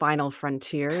sort of the final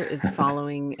frontier, is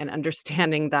following and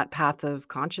understanding that path of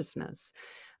consciousness,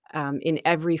 in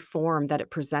every form that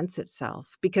it presents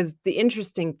itself. Because the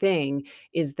interesting thing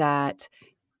is that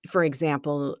For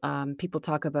example, people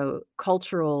talk about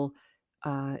cultural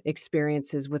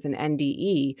experiences with an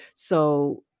NDE.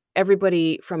 So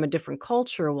everybody from a different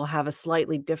culture will have a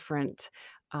slightly different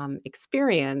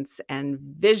experience and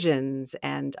visions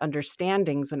and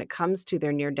understandings when it comes to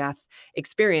their near death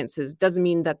experiences. Doesn't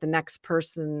mean that the next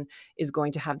person is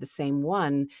going to have the same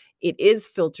one. It is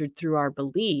filtered through our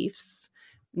beliefs.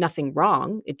 Nothing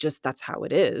wrong. It just, that's how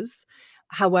it is.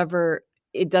 However,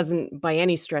 it doesn't by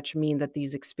any stretch mean that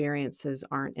these experiences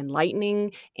aren't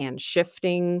enlightening and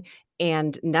shifting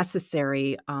and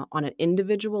necessary on an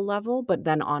individual level, but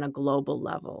then on a global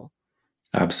level.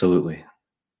 Absolutely.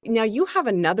 Now, you have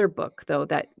another book, though,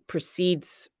 that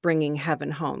precedes Bringing Heaven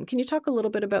Home. Can you talk a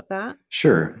little bit about that?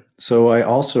 Sure. So I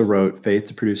also wrote Faith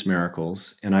to Produce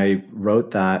Miracles, and I wrote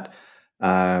that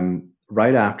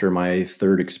right after my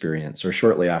third experience, or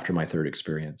shortly after my third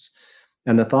experience.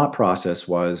 And the thought process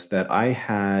was that I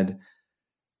had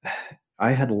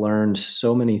learned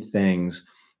so many things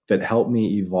that helped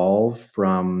me evolve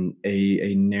from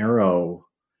a narrow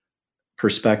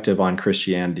perspective on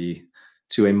Christianity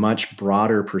to a much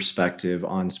broader perspective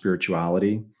on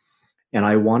spirituality. And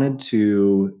I wanted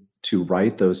to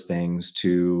write those things,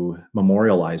 to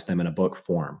memorialize them in a book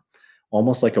form,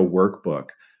 almost like a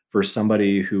workbook for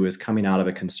somebody who is coming out of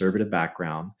a conservative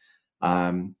background.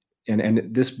 And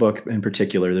this book in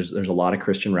particular, there's a lot of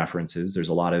Christian references, there's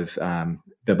a lot of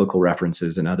biblical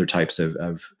references and other types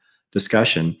of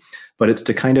discussion, but it's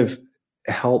to kind of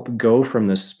help go from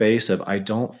the space of I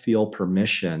don't feel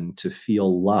permission to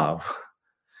feel love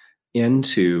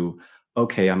into,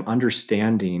 okay, I'm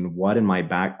understanding what in my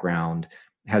background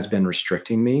has been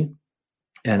restricting me,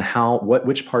 and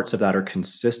which parts of that are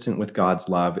consistent with God's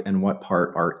love and what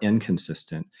part are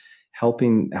inconsistent,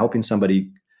 helping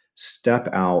somebody step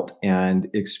out and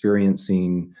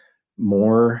experiencing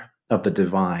more of the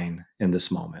divine in this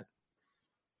moment.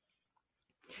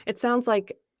 It sounds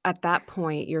like at that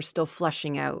point, you're still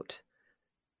fleshing out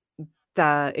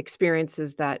the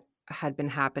experiences that had been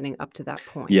happening up to that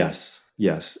point. Yes,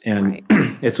 and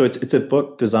Right. so it's a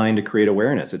book designed to create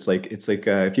awareness. It's like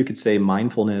if you could say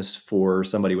mindfulness for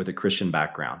somebody with a Christian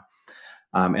background,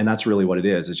 and that's really what it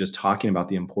is. It's just talking about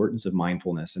the importance of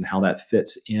mindfulness and how that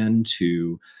fits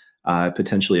into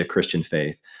potentially a Christian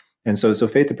faith. And so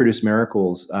Faith to Produce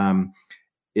Miracles.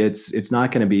 It's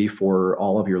not going to be for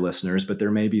all of your listeners, but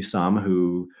there may be some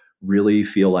who really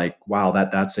feel like, wow,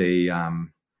 that's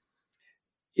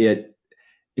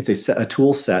it's a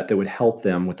tool set that would help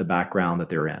them with the background that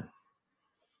they're in.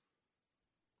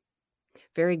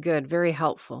 Very good. Very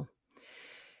helpful.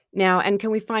 Now, and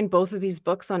can we find both of these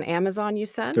books on Amazon, you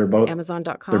said? They're both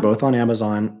Amazon.com? They're both on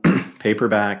Amazon,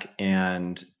 paperback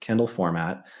and Kindle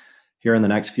format. Here in the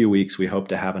next few weeks, we hope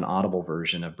to have an Audible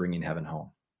version of Bringing Heaven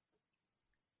Home.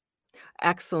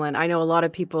 Excellent. I know a lot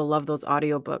of people love those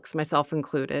audiobooks, myself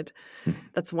included.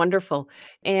 That's wonderful.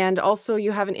 And also,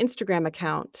 you have an Instagram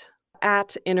account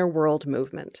at Inner World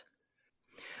Movement.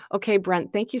 Okay,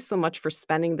 Brent, thank you so much for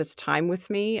spending this time with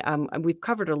me. We've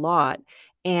covered a lot,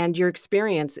 and your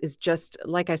experience is just,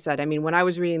 like I said, I mean, when I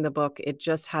was reading the book, it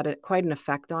just had quite an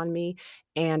effect on me.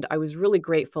 And I was really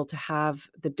grateful to have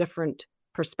the different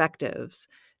perspectives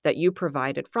that you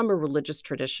provided from a religious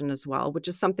tradition as well, which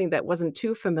is something that wasn't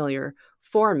too familiar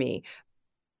for me,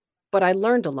 but I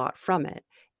learned a lot from it.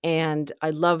 And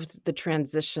I loved the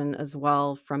transition as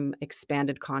well from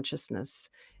expanded consciousness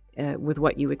with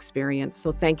what you experienced.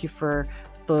 So thank you for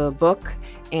the book,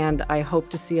 and I hope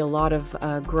to see a lot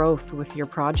of growth with your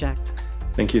project.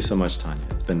 Thank you so much, Tanya.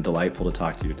 It's been delightful to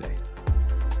talk to you today.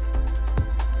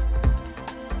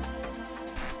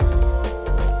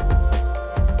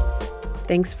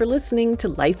 Thanks for listening to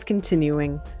Life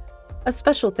Continuing. A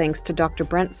special thanks to Dr.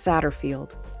 Brent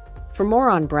Satterfield. For more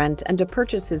on Brent and to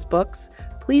purchase his books,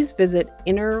 please visit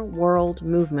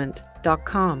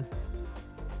innerworldmovement.com.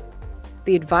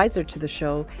 The advisor to the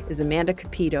show is Amanda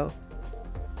Capito.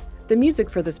 The music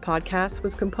for this podcast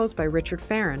was composed by Richard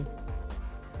Farron.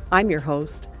 I'm your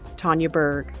host, Tanya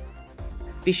Berg.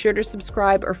 Be sure to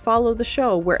subscribe or follow the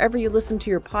show wherever you listen to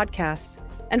your podcasts,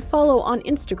 and follow on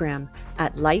Instagram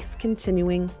at Life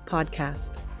Continuing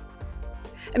Podcast.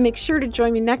 And make sure to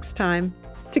join me next time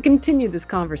to continue this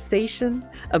conversation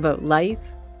about life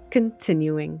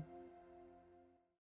continuing.